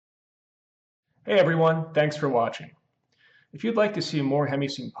Hey everyone, thanks for watching. If you'd like to see more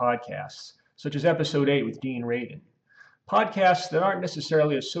HemiSync podcasts, such as Episode 8 with Dean Radin, podcasts that aren't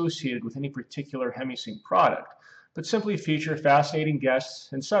necessarily associated with any particular HemiSync product, but simply feature fascinating guests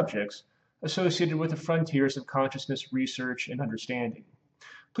and subjects associated with the frontiers of consciousness research and understanding,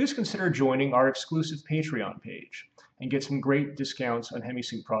 please consider joining our exclusive Patreon page and get some great discounts on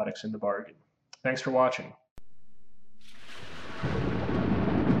HemiSync products in the bargain. Thanks for watching.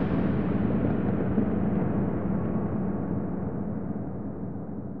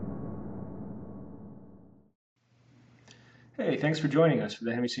 Hey, thanks for joining us for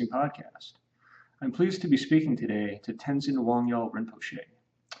the HemiSync podcast. I'm pleased to be speaking today to Tenzin Wangyal Rinpoche.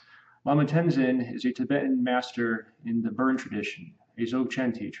 Lama Tenzin is a Tibetan master in the Burn tradition, a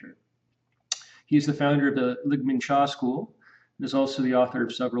Dzogchen teacher. He is the founder of the Ligmin Cha School and is also the author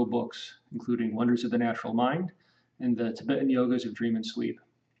of several books, including Wonders of the Natural Mind and the Tibetan Yogas of Dream and Sleep.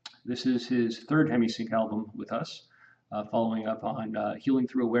 This is his third HemiSync album with us, following up on Healing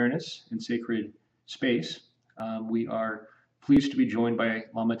Through Awareness and Sacred Space. We are pleased to be joined by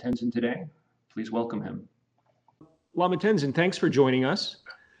Lama Tenzin today. Please welcome him. Lama Tenzin, thanks for joining us.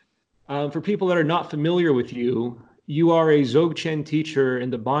 For people that are not familiar with you, you are a Dzogchen teacher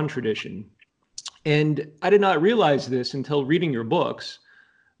in the Bon tradition. And I did not realize this until reading your books,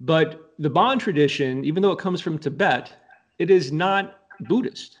 but the Bon tradition, even though it comes from Tibet, it is not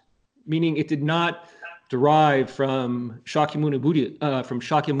Buddhist, meaning it did not derive from Shakyamuni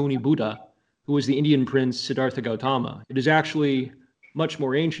Buddha, who was the Indian prince Siddhartha Gautama. It is actually much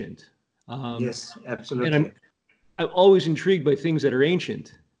more ancient. Yes, absolutely. And I'm always intrigued by things that are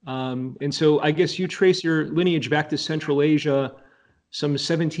ancient. And so I guess you trace your lineage back to Central Asia some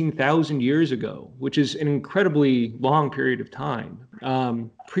 17,000 years ago, which is an incredibly long period of time,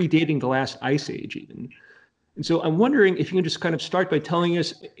 predating the last ice age even. And so I'm wondering if you can just kind of start by telling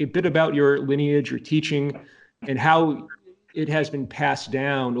us a bit about your lineage, your teaching, and how it has been passed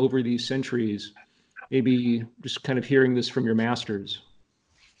down over these centuries, maybe just kind of hearing this from your masters.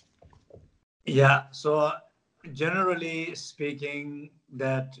 Yeah, so generally speaking,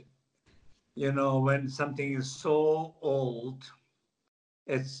 that, when something is so old,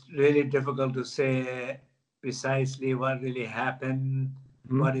 it's really difficult to say precisely what really happened,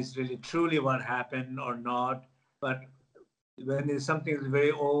 what is really truly what happened or not. But when something is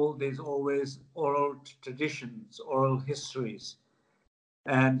very old, there's always oral traditions, oral histories.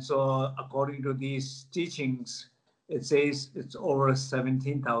 And so according to these teachings, it says it's over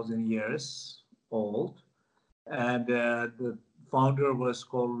 17,000 years old. And the founder was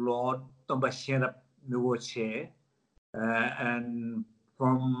called Lord Tombashenap Nuoche, and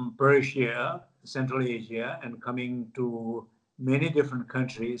from Persia, Central Asia, and coming to many different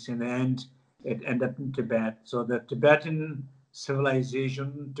countries. In the end, it ended up in Tibet. So the Tibetan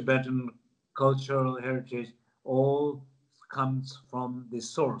civilization, Tibetan cultural heritage, all comes from this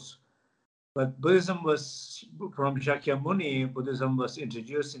source. But Buddhism was, from Shakyamuni, Buddhism was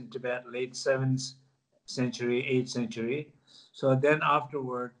introduced in Tibet late 7th century, 8th century. So then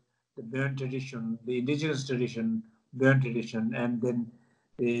afterward, the Burn tradition, the indigenous tradition, Burn tradition, and then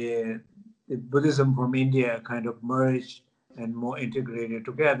the Buddhism from India kind of merged and more integrated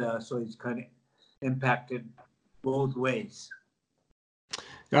together. So it's kind of impacted both ways.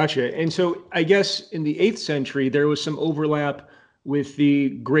 Gotcha. And so I guess in the 8th century, there was some overlap with the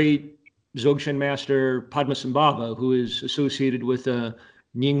great Dzogchen master Padmasambhava, who is associated with the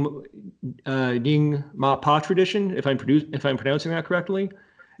Nyingma Pa tradition, if I'm pronouncing that correctly.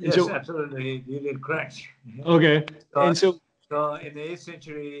 Yes, so, absolutely. You did correct. Okay. So in the 8th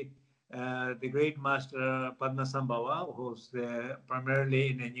century, the great master Padmasambhava, who's primarily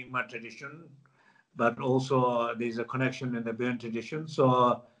in the Nyingma tradition, but also there's a connection in the Burn tradition.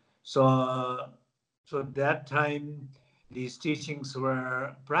 So that time, these teachings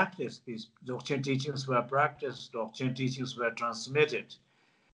were practiced. These Dzogchen teachings were practiced. Dzogchen teachings were transmitted,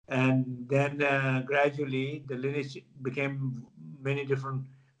 and then gradually the lineage became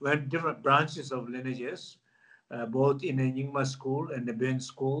different branches of lineages, both in the Nyingma school and the Burn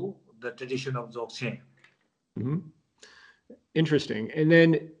school, the tradition of Dzogchen. Mm-hmm. Interesting. And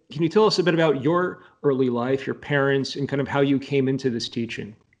then can you tell us a bit about your early life, your parents, and kind of how you came into this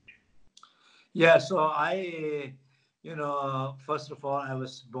teaching? Yeah, so I, first of all, I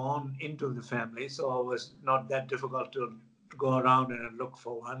was born into the family, so it was not that difficult to go around and look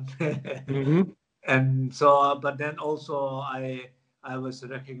for one. Mm-hmm. And so, but then also I was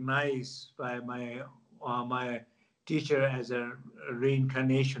recognized by my teacher as a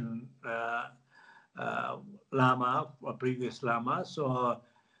reincarnation Lama, a previous Lama.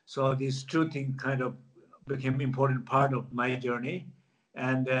 So these two things kind of became important part of my journey.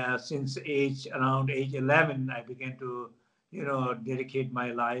 And since around age 11, I began to, dedicate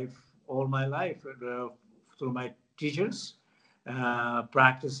my life, all my life, through my teachers,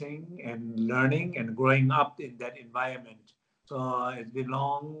 practicing and learning and growing up in that environment. So it's been a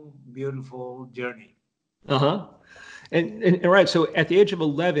long, beautiful journey. Uh-huh. And right, so at the age of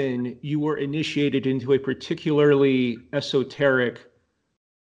 11, you were initiated into a particularly esoteric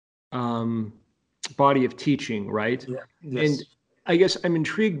um, body of teaching, right? Yeah. And Yes. I guess I'm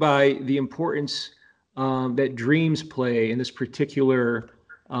intrigued by the importance that dreams play in this particular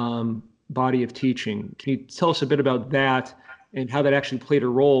body of teaching. Can you tell us a bit about that and how that actually played a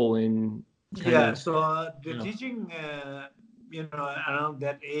role in kind Yeah. of, So the you know, teaching, around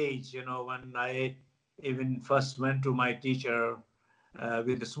that age, when I even first went to my teacher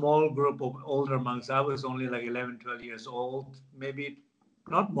with a small group of older monks, I was only like 11, 12 years old, maybe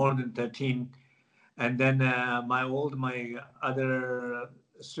not more than 13. And then my other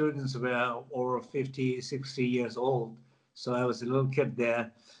students were over 50, 60 years old. So I was a little kid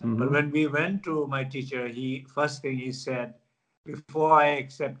there. But mhm, when we went to my teacher, first thing he said, before I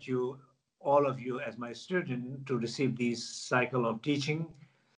accept you, all of you as my student to receive this cycle of teaching,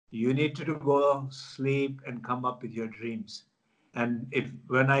 you need to go sleep and come up with your dreams. And if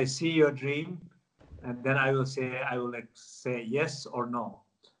when I see your dream, and then I will like say yes or no.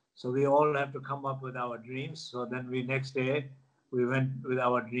 So we all have to come up with our dreams. So then we next day we went with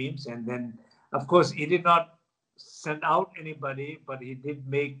our dreams, and then of course he did not send out anybody, but he did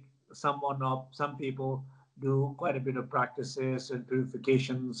make some people do quite a bit of practices and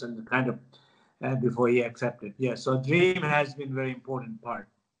purifications and kind of before he accepted. Yeah. So dream has been very important part.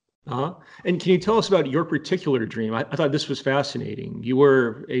 uh-huh. And can you tell us about your particular dream? I thought this was fascinating. You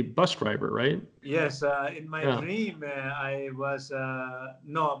were a bus driver, right? Yes, in my Yeah. dream, I was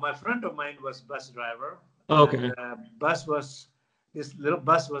no, my friend of mine was bus driver, and Okay. this little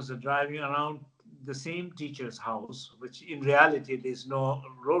bus was driving around the same teacher's house, which in reality there's no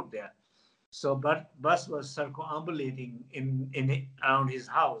road there. So, but bus was circumambulating in around his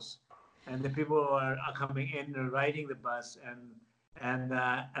house, and the people are coming in and riding the bus, and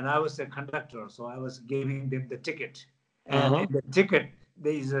I was the conductor, so I was giving them the ticket, and Uh-huh. in the ticket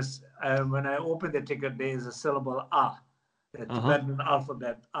there is this when I open the ticket there is a syllable ah, the Uh-huh. Tibetan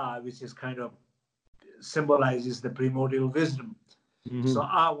alphabet ah, which is kind of symbolizes the primordial wisdom. So Hmm.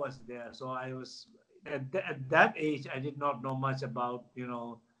 ah was there. So I was at that age I did not know much about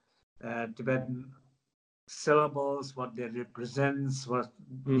Tibetan syllables, what they represents, what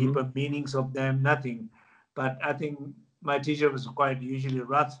Hmm. deeper meanings of them, nothing. But I think my teacher was quite usually a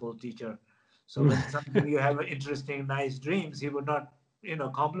wrathful teacher. So when something you have interesting, nice dreams, he would not,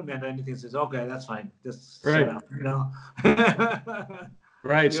 compliment or anything. Says, okay, that's fine. Just shut Right. up.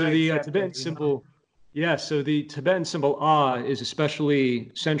 Right. You So the accept Tibetan it. symbol, yeah. So the Tibetan symbol Ah is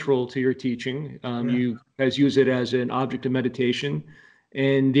especially central to your teaching. Yeah. You guys use it as an object of meditation,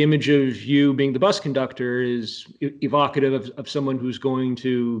 and the image of you being the bus conductor is evocative of someone who's going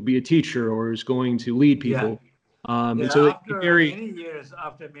to be a teacher or is going to lead Yeah. people. And Yeah. so it very,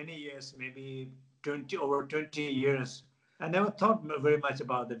 After many years, maybe 20 over 20 years, I never thought very much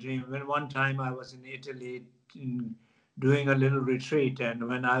about the dream. When one time I was in Italy doing a little retreat, and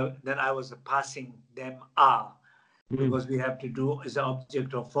I was passing them mm, because we have to do is an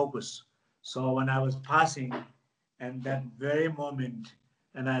object of focus. So when I was passing, and that very moment,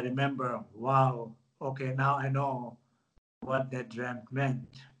 and I remember, wow, okay, now I know what that dream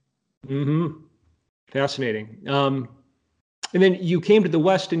meant. mhm, fascinating. And then you came to the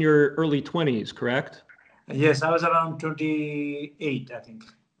West in your early 20s, correct? Yes, I was around 28, I think.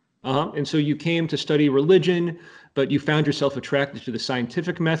 Uh-huh. And so you came to study religion, but you found yourself attracted to the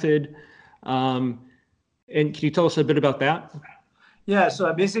scientific method. Um, and can you tell us a bit about that? Yeah,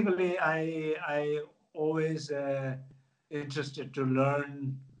 so basically, I always interested to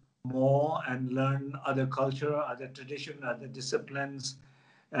learn more and learn other culture, other tradition, other disciplines,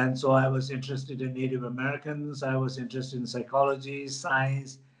 and so I was interested in Native Americans. I was interested in psychology,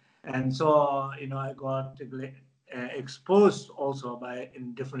 science, and so I got exposed also by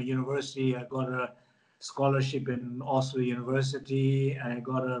in different university. I got a scholarship in Oslo University. I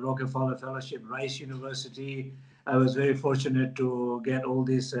got a Rockefeller Fellowship, Rice University. I was very fortunate to get all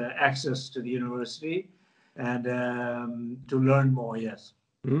this access to the university and to learn more. Yes.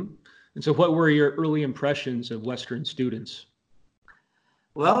 Mhm. And so what were your early impressions of Western students?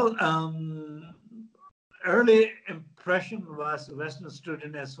 Well, early impression was Western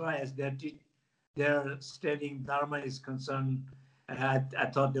student as far as their studying Dharma is concerned. I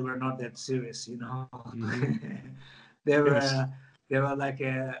thought they were not that serious. Hmm. they Yes. were they were like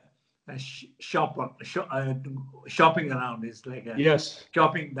shopping around. It's like a Yes.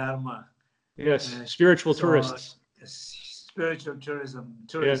 shopping dharma. Yes. Spiritual So tourists. spiritual tourism,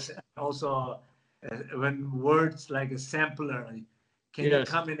 tourists. Yes. Also, when words like a sampler, can you Yes.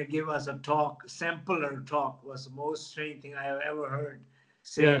 come in and give us a talk? Sampler talk was the most strange thing I have ever heard.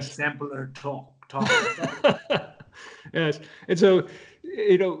 Say Yes. sampler talk. Yes. And so,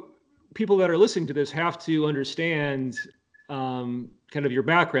 people that are listening to this have to understand kind of your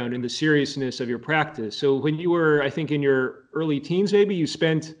background and the seriousness of your practice. So when you were, I think, in your early teens, maybe you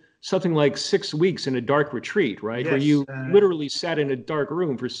spent something like 6 weeks in a dark retreat, right? Where Yes, you literally sat in a dark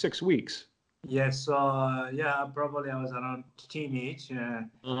room for 6 weeks. Yes, yeah, probably I was around teenage.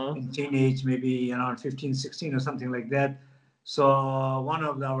 Uh-huh. In teenage, maybe around 15, 16 or something like that. So one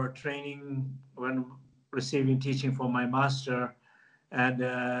of our training when receiving teaching for my master, and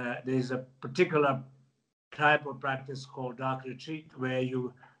there's a particular type of practice called dark retreat where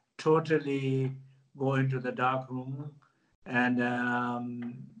you totally go into the dark room and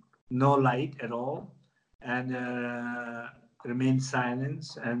no light at all, and remain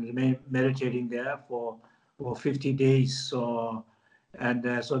silent and remain meditating there for 50 days. So,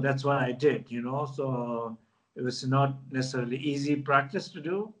 and so that's what I did, So it was not necessarily easy practice to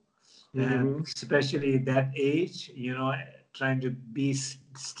do, especially at that age, trying to be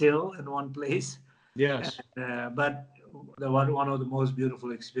still in one place. Yes. But one of the most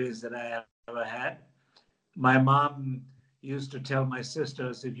beautiful experiences that I have ever had. My mom used to tell my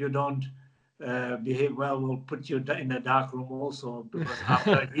sisters, if you don't behave well, we'll put you in a dark room also, because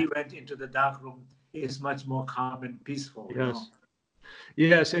after he went into the dark room, it's much more calm and peaceful. Yes.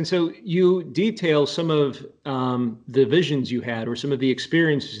 Yes. And so you detail some of the visions you had or some of the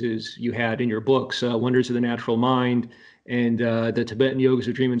experiences you had in your books, Wonders of the Natural Mind and the Tibetan Yogas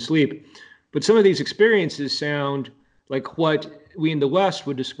of Dream and Sleep. But some of these experiences sound like what we in the West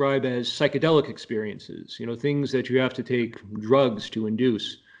would describe as psychedelic experiences, things that you have to take drugs to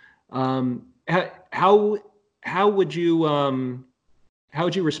induce. How would you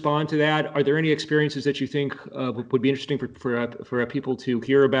respond to that? Are there any experiences that you think would be interesting for people to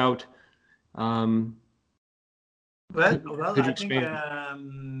hear about? Well, could you I think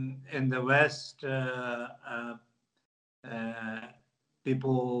in the West,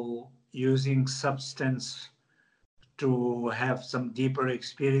 people using substance to have some deeper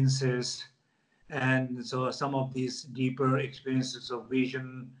experiences. And so some of these deeper experiences of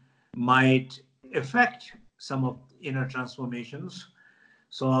vision might affect some of inner transformations.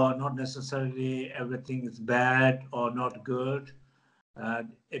 So not necessarily everything is bad or not good.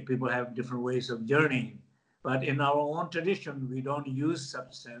 People have different ways of journeying. But in our own tradition, we don't use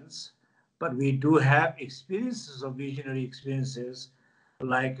substance, but we do have experiences of visionary experiences,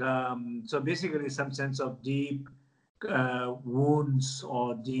 like, so basically some sense of deep wounds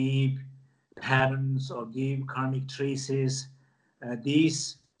or deep patterns or deep karmic traces.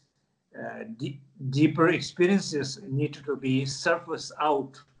 These deeper experiences need to be surfaced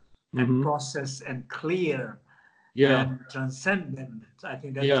out and processed and clear and transcendent. I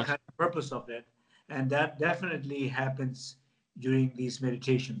think that's kind of the purpose of it. And that definitely happens during these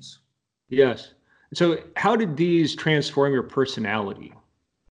meditations. Yes. So how did these transform your personality?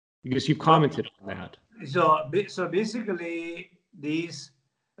 Because you've commented on that. So basically, these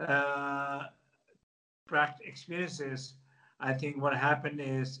experiences, I think what happened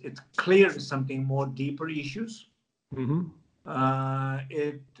is it clears something more deeper issues.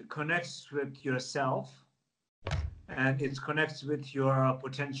 It connects with yourself, and it connects with your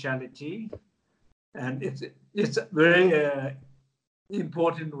potentiality, and it's a very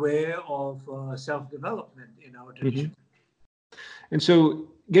important way of self-development in our tradition. And so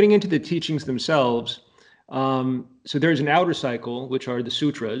getting into the teachings themselves, so there's an outer cycle, which are the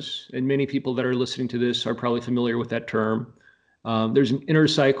sutras, and many people that are listening to this are probably familiar with that term. There's an inner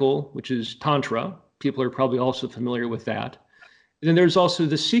cycle, which is Tantra. People are probably also familiar with that. And then there's also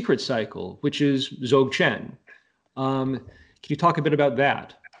the secret cycle, which is Dzogchen. Can you talk a bit about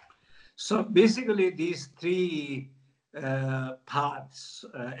that? So basically, these three paths,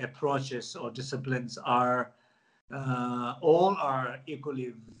 approaches, or disciplines are all are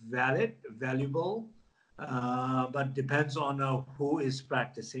equally valid, valuable, but depends on who is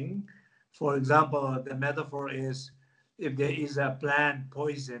practicing. For example, the metaphor is if there is a plant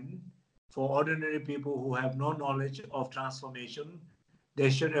poison, for ordinary people who have no knowledge of transformation, they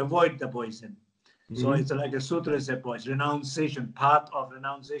should avoid the poison. So it's like a sutra approach, renunciation, path of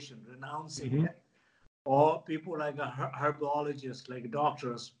renunciation, renouncing it. Or people like herbologists, like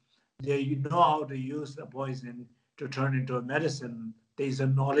doctors, they know how to use the poison to turn into a medicine. There's a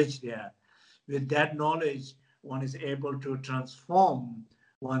knowledge there. With that knowledge, one is able to transform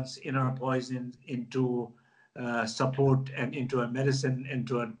one's inner poison into support and into a medicine,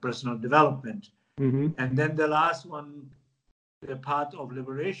 into a personal development. And then the last one, the path of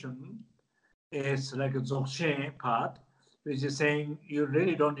liberation, is like a Dzogchen path, which is saying you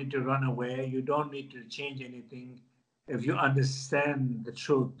really don't need to run away, you don't need to change anything. If you understand the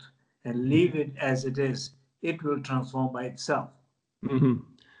truth and leave it as it is, it will transform by itself. And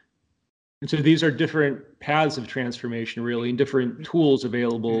so these are different paths of transformation, really, and different tools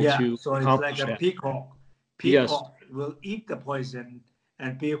available to so it's accomplish like a that. peacock. Peacock will eat the poison,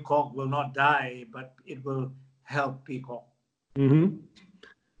 and peacock will not die, but it will help peacock. And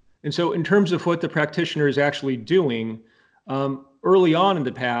so in terms of what the practitioner is actually doing, early on in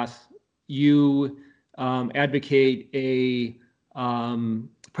the path, you advocate a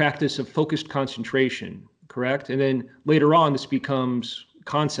practice of focused concentration, correct? And then later on, this becomes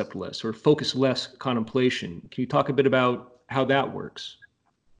conceptless or focus-less contemplation. Can you talk a bit about how that works?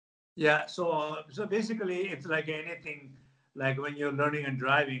 Yeah, so basically it's like anything, like when you're learning and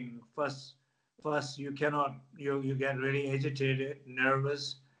driving, first you cannot, you get really agitated,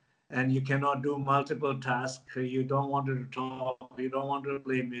 nervous, and you cannot do multiple tasks. You don't want to talk, you don't want to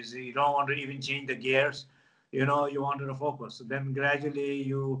play music, you don't want to even change the gears, you wanted to focus. So then gradually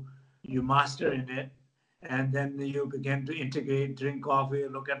you master in it, and then you begin to integrate, drink coffee,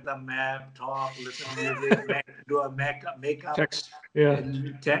 look at the map, talk, listen to music, do a makeup, Text, yeah,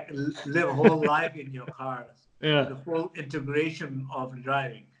 and live whole life in your car. yeah, The full integration of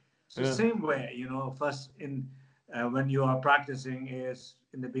driving. So yeah. same way, first when you are practicing is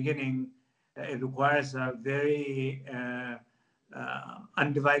in the beginning, it requires a very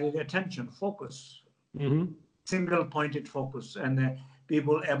undivided attention, focus, single pointed focus, and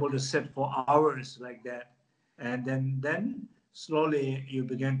people able to sit for hours like that. And then slowly you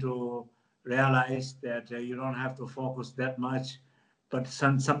begin to realize that you don't have to focus that much, but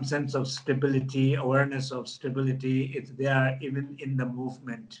some sense of stability, awareness of stability, it's there even in the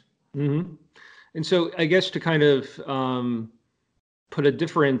movement. And so I guess to kind of put a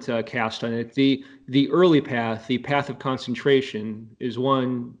different cast on it, the early path, the path of concentration, is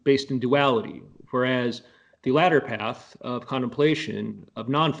one based in duality, whereas the latter path of contemplation, of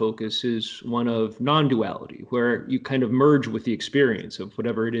non-focus, is one of non-duality, where you kind of merge with the experience of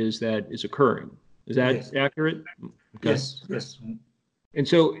whatever it is that is occurring. Is that accurate? Okay. Yes. And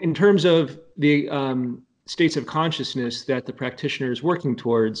so in terms of the states of consciousness that the practitioner is working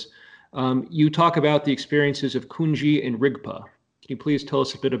towards, you talk about the experiences of Kunji and Rigpa. Can you please tell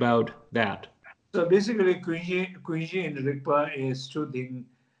us a bit about that? So basically, Kunji and Rigpa is two things.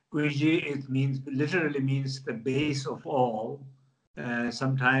 Kunji literally means the base of all.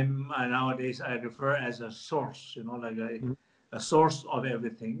 Sometimes nowadays I refer as a source, like a source of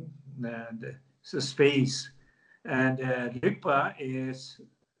everything. It's a space. And Rigpa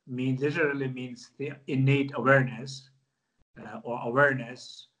literally means the innate awareness or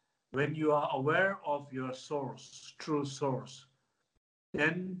awareness. When you are aware of your source, true source,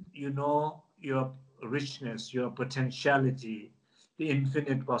 then you know your richness, your potentiality, the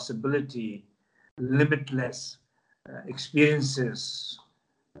infinite possibility, limitless experiences.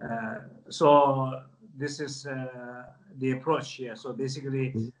 So this is the approach here. So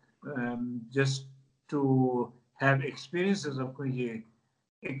basically, just to have experiences of Kunji.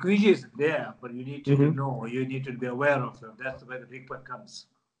 Kunji is there, but you need to know, you need to be aware of them. That's where the Rigpa comes.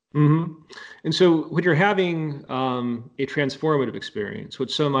 And so when you're having a transformative experience, what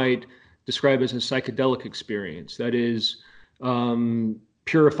some might describe as a psychedelic experience, that is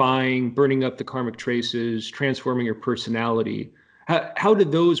purifying, burning up the karmic traces, transforming your personality, how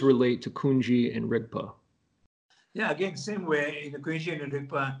did those relate to Kunji and Rigpa? Yeah, again, same way in the Kunji and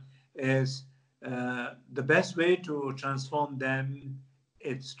Rigpa is the best way to transform them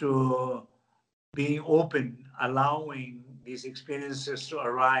is to being open, allowing these experiences to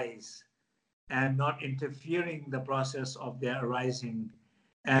arise and not interfering the process of their arising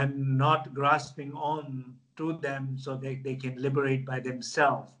and not grasping on to them so they can liberate by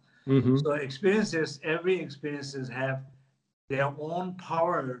themselves. So every experiences have their own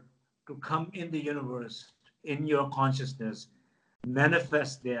power to come in the universe, in your consciousness,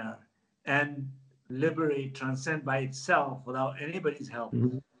 manifest there and liberate, transcend by itself without anybody's help.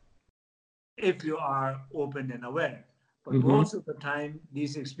 If you are open and aware. But most of the time,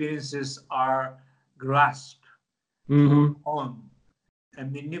 these experiences are grasped on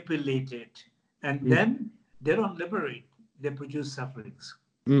and manipulated. And then they don't liberate, they produce sufferings.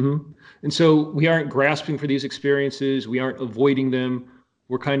 And so we aren't grasping for these experiences, we aren't avoiding them,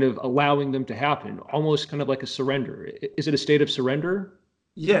 we're kind of allowing them to happen, almost kind of like a surrender. Is it a state of surrender?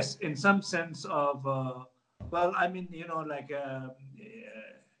 Yes, in some sense of, well, I mean, like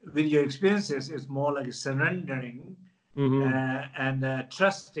with your experiences, it's more like surrendering and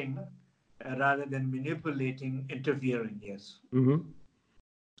trusting rather than manipulating, interfering. Yes.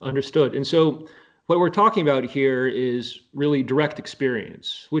 Understood. And so what we're talking about here is really direct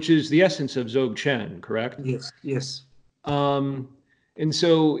experience, which is the essence of Dzogchen, correct? Yes. Yes. And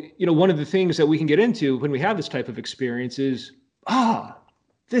so, one of the things that we can get into when we have this type of experience is,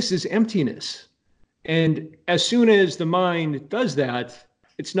 this is emptiness. And as soon as the mind does that,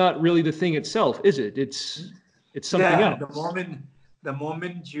 it's not really the thing itself, is it? It's something else. The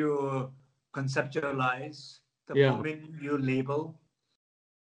moment you conceptualize, the moment you label,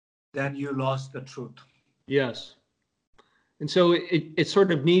 then you lost the truth. Yes. And so it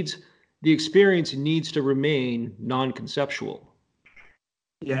sort of needs, the experience needs to remain non-conceptual.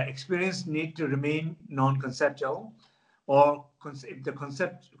 Yeah, experience need to remain non-conceptual, or if the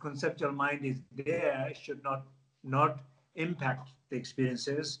conceptual mind is there, it should not impact the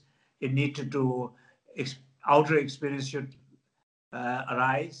experiences. It need to do outer experience should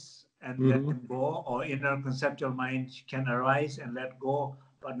arise and let them go, or inner conceptual mind can arise and let go,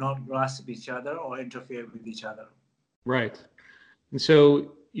 but not grasp each other or interfere with each other. Right. And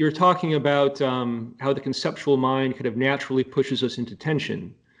so you're talking about how the conceptual mind kind of naturally pushes us into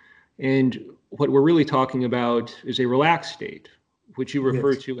tension. And what we're really talking about is a relaxed state, which you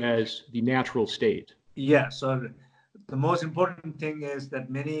refer to as the natural state. Yeah. So the most important thing is that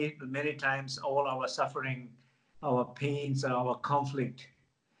many times all our suffering, our pains, our conflict,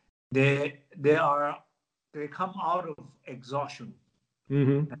 they come out of exhaustion.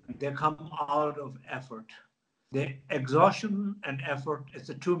 They come out of effort. The exhaustion and effort is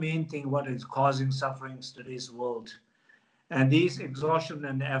the two main things what is causing sufferings in today's world. And this exhaustion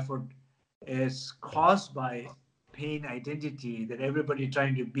and effort is caused by pain identity, that everybody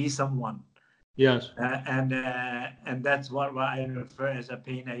trying to be someone. Yes. And that's what I refer as a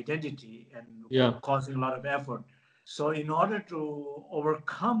pain identity, and causing a lot of effort. So in order to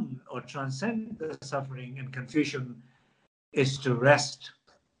overcome or transcend the suffering and confusion is to rest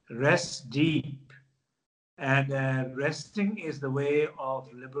deep. And resting is the way of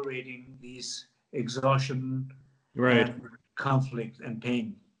liberating these exhaustion and conflict and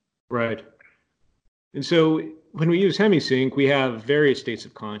pain. Right. And so when we use HemiSync, we have various states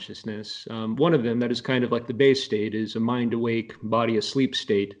of consciousness. One of them that is kind of like the base state is a mind awake, body asleep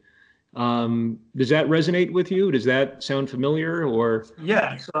state. Does that resonate with you? Does that sound familiar? Or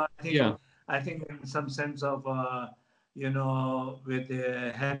so I think in some sense of with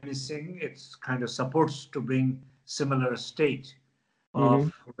the HemiSync, it's kind of supports to bring similar state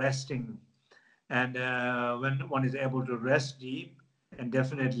of resting. And when one is able to rest deep, and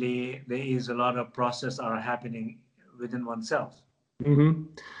definitely there is a lot of process are happening within oneself. And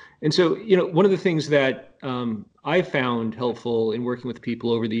so, one of the things that I found helpful in working with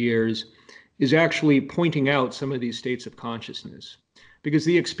people over the years is actually pointing out some of these states of consciousness, because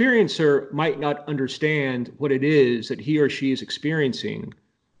the experiencer might not understand what it is that he or she is experiencing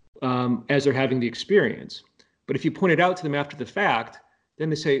as they're having the experience. But if you point it out to them after the fact, then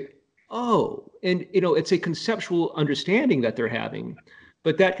they say, oh, and it's a conceptual understanding that they're having,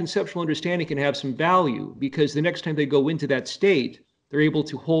 but that conceptual understanding can have some value, because the next time they go into that state, they're able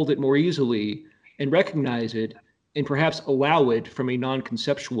to hold it more easily and recognize it, and perhaps allow it from a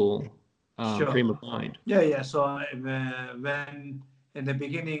non-conceptual frame of mind. So when in the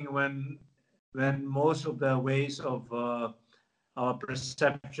beginning, when most of the ways of our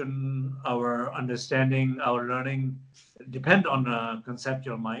perception, our understanding, our learning depend on a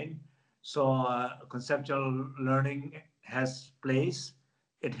conceptual mind. So conceptual learning has place,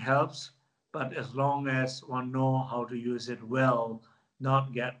 it helps, but as long as one know how to use it well,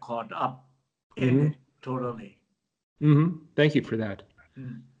 not get caught up in it totally. Thank you for that.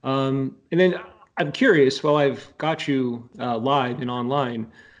 And then I'm curious, while I've got you live and online,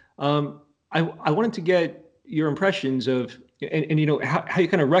 I wanted to get your impressions of, and how you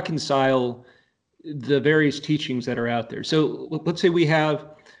kind of reconcile the various teachings that are out there. So let's say we have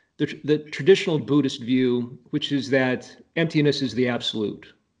the traditional Buddhist view, which is that emptiness is the absolute,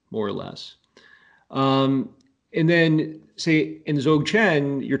 more or less. And then, say, in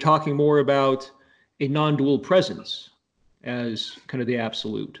Dzogchen, you're talking more about a non-dual presence as kind of the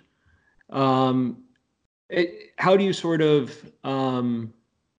absolute. How do you sort of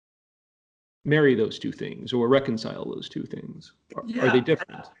marry those two things or reconcile those two things? Are they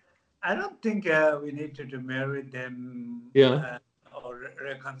different? I don't think we need to marry them or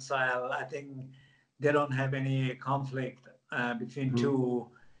reconcile. I think they don't have any conflict between two.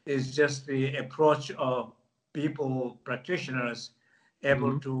 It's just the approach of people, practitioners,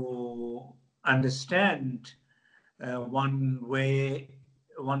 able to understand one way,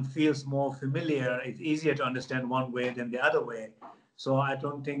 one feels more familiar. It's easier to understand one way than the other way. So I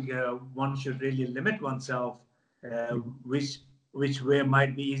don't think one should really limit oneself, which way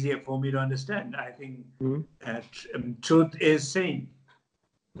might be easier for me to understand. I think truth is same.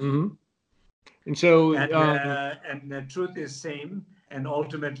 Mm-hmm. And so, and the truth is same, and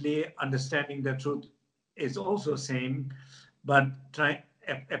ultimately understanding the truth is also same, but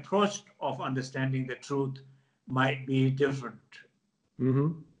approach of understanding the truth might be different.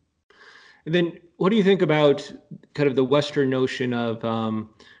 and then what do you think about kind of the Western notion of,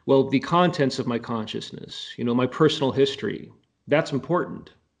 well, the contents of my consciousness, my personal history, that's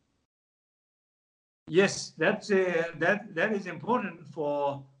important. Yes, that is important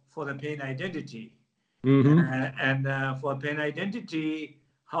for the pain identity. For pain identity,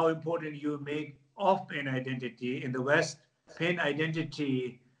 how important you make of pain identity. In the West, pain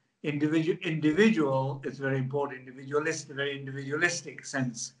identity, individual is very important, very individualistic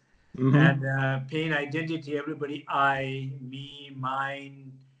sense. And pain identity, everybody, I, me,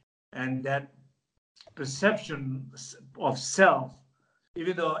 mine, and that perception of self,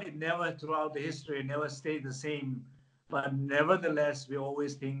 even though it never throughout the history, never stayed the same, but nevertheless, we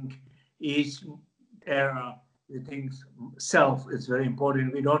always think each era, we think self is very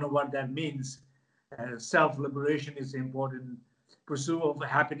important. We don't know what that means. Self-liberation is important. Pursuit of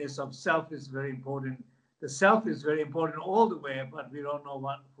happiness of self is very important. The self is very important all the way, but we don't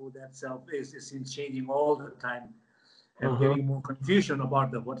know who that self is. It seems changing all the time and getting more confusion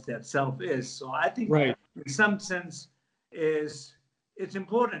about what that self is. So I think in some sense it's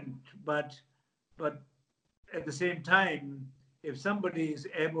important, but at the same time, if somebody is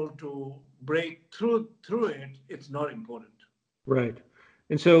able to break through it, it's not important. Right.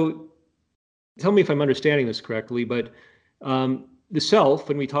 And so tell me if I'm understanding this correctly, but the self,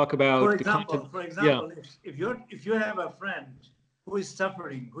 when we talk about for example, if you have a friend who is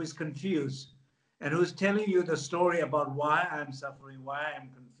suffering, who is confused, and who's telling you the story about why I'm suffering, why I'm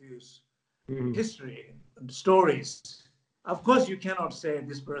confused, history, stories, of course you cannot say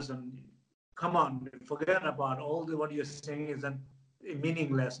this person, come on, forget about what you're saying is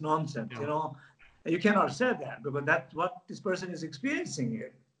meaningless nonsense. You cannot say that, because that's what this person is experiencing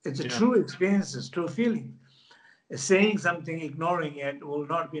here. It's a true experience, it's true feeling. Saying something, ignoring it will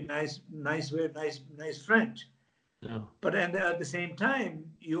not be nice friend. No. But at the same time,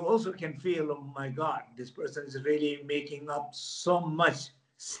 you also can feel, oh my God, this person is really making up so much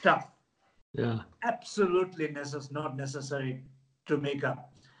stuff. Yeah. Absolutely not necessary to make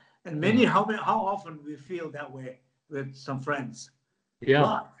up. And how often we feel that way with some friends?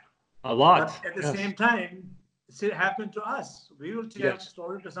 Yeah. A lot. But at the same time, it happened to us. We will tell a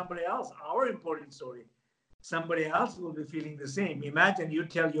story to somebody else, our important story. Somebody else will be feeling the same. Imagine you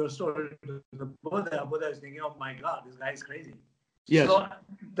tell your story to the Buddha. Buddha is thinking, oh my God, this guy is crazy. Yes. So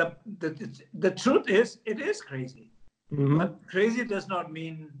the truth is, it is crazy. But crazy is not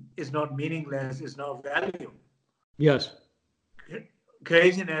meaningless, is no value. Yes.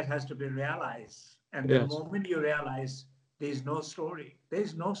 Craziness has to be realized. And the moment you realize there's no story,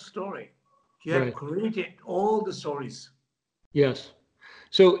 you have created all the stories. Yes.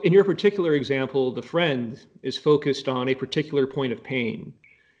 So in your particular example, the friend is focused on a particular point of pain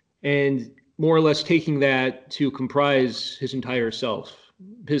and more or less taking that to comprise his entire self.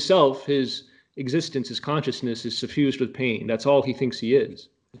 His existence, his consciousness is suffused with pain. That's all he thinks he is.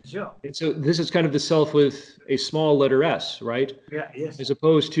 Sure. And so this is kind of the self with a small letter S, right? Yeah, yes. As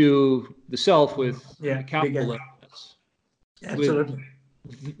opposed to the self with a capital letter S. Absolutely.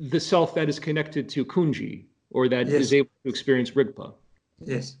 The self that is connected to Kunji, or that is able to experience Rigpa.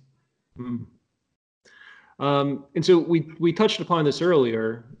 Yes. And so we touched upon this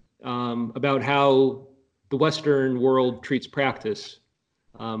earlier about how the Western world treats practice.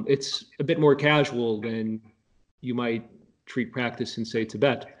 It's a bit more casual than you might treat practice in, say,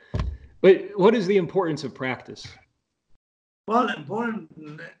 Tibet. But what is the importance of practice? Well, important,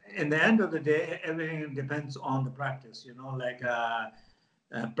 in the end of the day, everything depends on the practice, like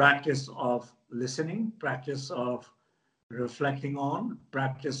practice of listening, practice of reflecting on,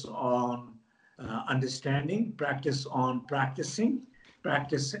 practice on understanding, practice on practicing,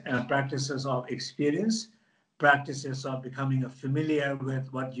 practices of experience, practices of becoming familiar with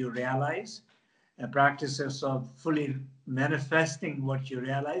what you realize, and practices of fully manifesting what you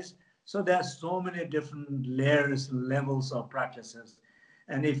realize. So there are so many different layers and levels of practices.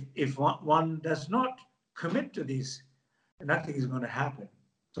 And if one does not commit to these, nothing is going to happen.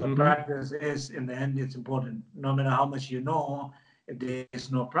 So practice is, in the end, it's important. No matter how much you know, if there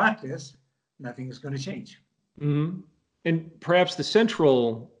is no practice, nothing is going to change. And perhaps the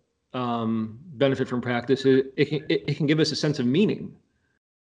central benefit from practice is it can give us a sense of meaning.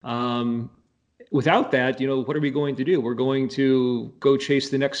 Without that, what are we going to do? We're going to go chase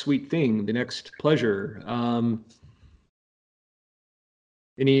the next sweet thing, the next pleasure.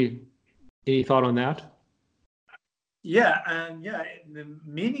 Any thought on that? Yeah, and yeah,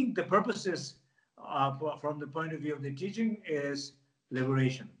 the purpose is, from the point of view of the teaching, is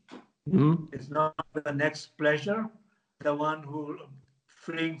liberation. Mm-hmm. It's not the next pleasure, the one who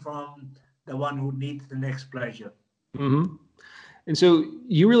freeing from the one who needs the next pleasure. Mm-hmm. And so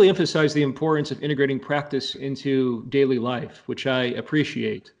you really emphasize the importance of integrating practice into daily life, which I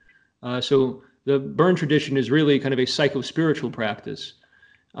appreciate. So the Burn tradition is really kind of a psycho-spiritual practice.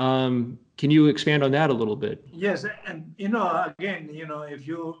 Can you expand on that a little bit? Yes, and again,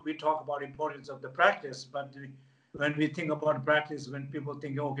 we talk about importance of the practice, but when we think about practice, when people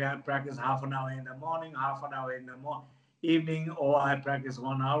think, okay, I practice half an hour in the morning, half an hour in the evening, or I practice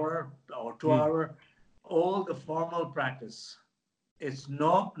 1 hour or 2 hours, all the formal practice, it's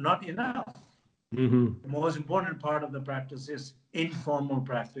not enough. Mm-hmm. The most important part of the practice is informal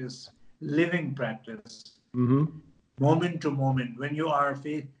practice, living practice. Mm-hmm. Moment to moment. When you're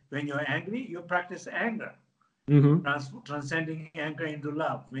angry, you practice anger. Mm-hmm. Transcending anger into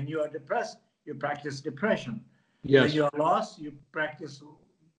love. When you are depressed, you practice depression. Yes. When you are lost, you practice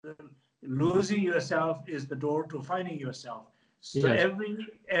losing yourself is the door to finding yourself. So Yes.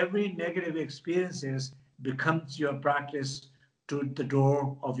 every negative experiences becomes your practice to the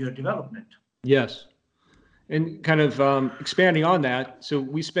door of your development. Yes. And kind of expanding on that, so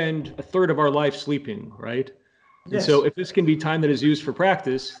we spend a third of our life sleeping, right? And Yes. so if this can be time that is used for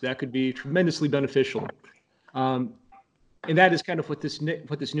practice, that could be tremendously beneficial. And that is kind of what this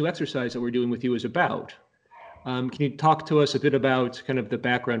new exercise that we're doing with you is about. Can you talk to us a bit about kind of the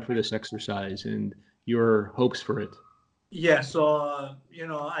background for this exercise and your hopes for it? Yeah, so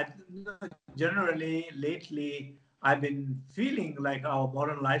I generally lately I've been feeling like our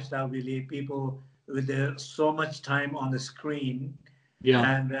modern lifestyle, we lead people with so much time on the screen, Yeah.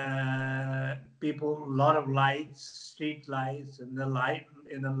 and people, a lot of lights, street lights, and the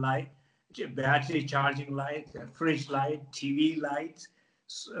battery charging lights, fridge light, TV lights,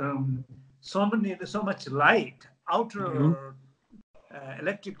 so much light, outer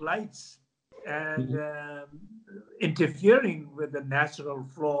electric lights, and interfering with the natural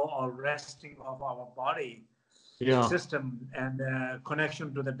flow or resting of our body system, and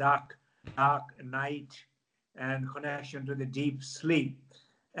connection to the dark night, and connection to the deep sleep.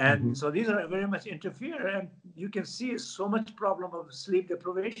 And so these are very much interfere, and you can see so much problem of sleep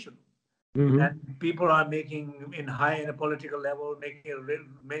deprivation. And people are making in a political level, making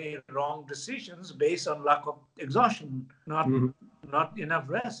many wrong decisions based on lack of exhaustion, not enough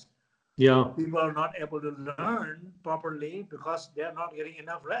rest. Yeah. People are not able to learn properly because they are not getting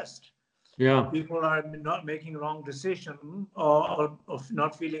enough rest. Yeah. People are not making wrong decision, or of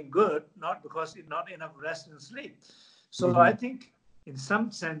not feeling good, not because not enough rest and sleep. So I think in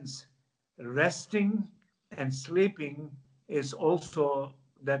some sense, resting and sleeping is also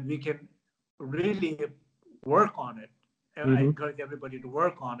that we can really work on it. And I encourage everybody to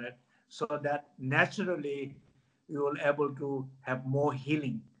work on it so that naturally you will able to have more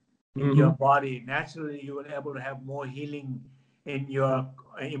healing in your body. Naturally, you will able to have more healing in your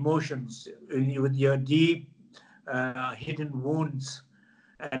emotions, with your deep hidden wounds,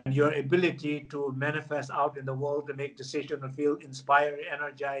 and your ability to manifest out in the world, to make decisions, and feel inspired,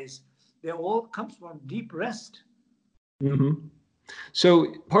 energized. They all comes from deep rest.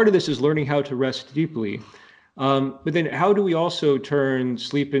 So part of this is learning how to rest deeply. But then how do we also turn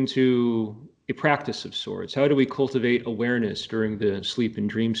sleep into a practice of sorts? How do we cultivate awareness during the sleep and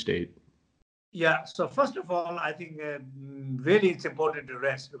dream state? Yeah, so first of all, I think really it's important to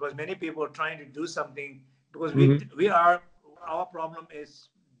rest, because many people are trying to do something, because our problem is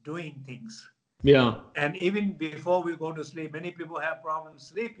doing things. Yeah. And even before we go to sleep, many people have problems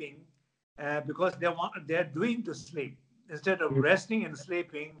sleeping because they're doing to sleep. Instead of resting and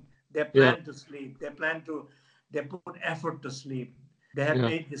sleeping, they plan to sleep. They put effort to sleep. They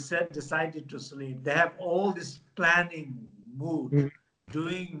have decided to sleep. They have all this planning mood,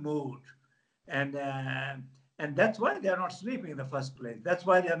 doing mood, and that's why they're not sleeping in the first place. That's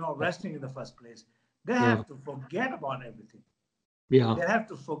why they're not resting in the first place. They have to forget about everything. Yeah. They have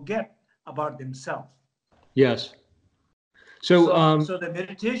to forget about themselves. Yes. So the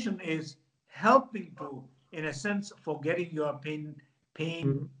meditation is helping to, in a sense, forgetting your pain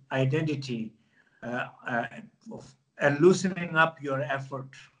identity, and loosening up your effort,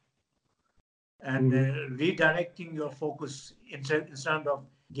 and redirecting your focus instead of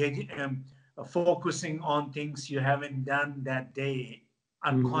focusing on things you haven't done that day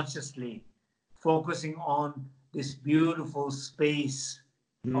unconsciously, focusing on this beautiful space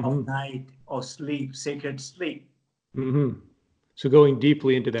of night or sleep, sacred sleep. So going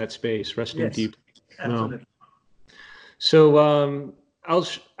deeply into that space, resting Yes, deeply. absolutely. So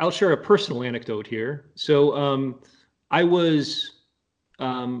I'll share a personal anecdote here. So I was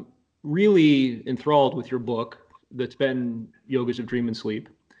really enthralled with your book, The Tibetan Yogas of Dream and Sleep,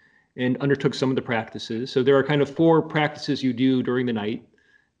 and undertook some of the practices. So there are kind of 4 practices you do during the night.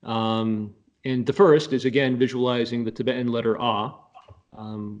 And the first is, again, visualizing the Tibetan letter Ah,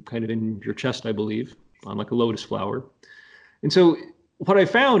 kind of in your chest, I believe, on like a lotus flower. And so what I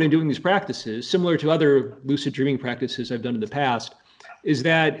found in doing these practices, similar to other lucid dreaming practices I've done in the past, is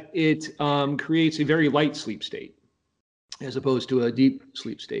that it creates a very light sleep state as opposed to a deep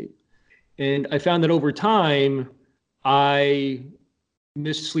sleep state. And I found that over time, I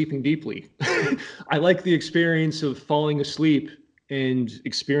missed sleeping deeply. I like the experience of falling asleep and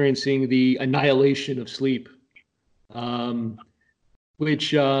experiencing the annihilation of sleep,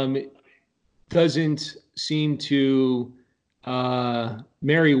 which doesn't seem to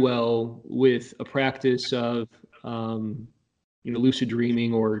marry well with a practice of lucid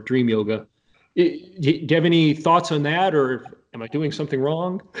dreaming or dream yoga. Do you have any thoughts on that, or am I doing something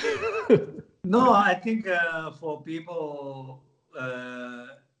wrong? No, I think for people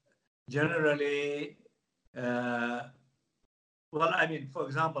generally, well, I mean, for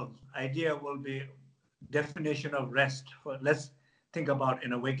example, idea will be definition of rest. Let's think about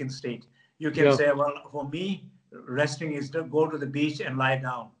an awakened state. You can say, well, for me, resting is to go to the beach and lie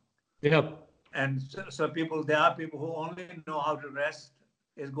down. Yeah. And so there are people who only know how to rest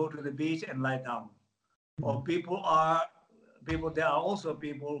is go to the beach and lie down. Or there are also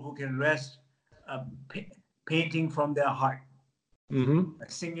people who can rest painting from their heart,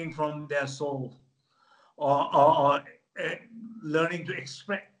 singing from their soul, or learning to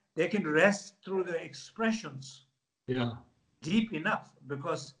express. They can rest through the expressions deep enough,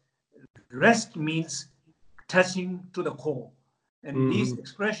 because rest means touching to the core. And these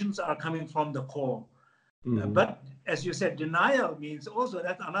expressions are coming from the core. But as you said, denial means also,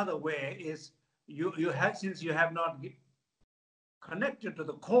 that's another way, is since you have not connected to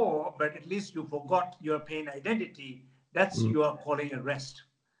the core, but at least you forgot your pain identity, that's you are calling a rest.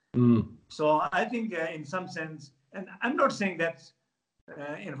 So I think in some sense, and I'm not saying that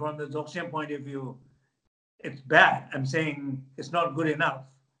from the Dzogchen point of view, it's bad. I'm saying it's not good enough.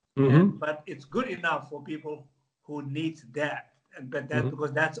 But it's good enough for people who need that. But that's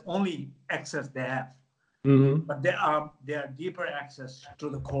because that's only access they have. But there are deeper access to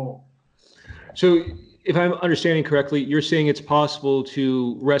the core. So if I'm understanding correctly, you're saying it's possible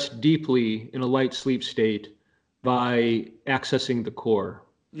to rest deeply in a light sleep state by accessing the core.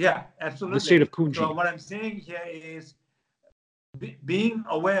 Yeah, absolutely. The state of Kunji. So what I'm saying here is being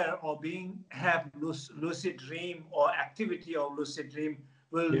aware or have lucid dream or activity of lucid dream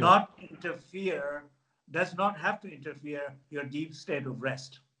will not interfere, does not have to interfere your deep state of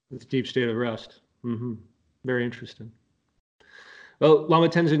rest. It's deep state of rest. Very interesting. Well, Lama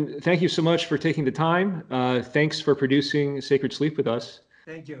Tenzin, thank you so much for taking the time. Thanks for producing Sacred Sleep with us.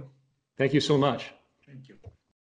 Thank you. Thank you so much. Thank you.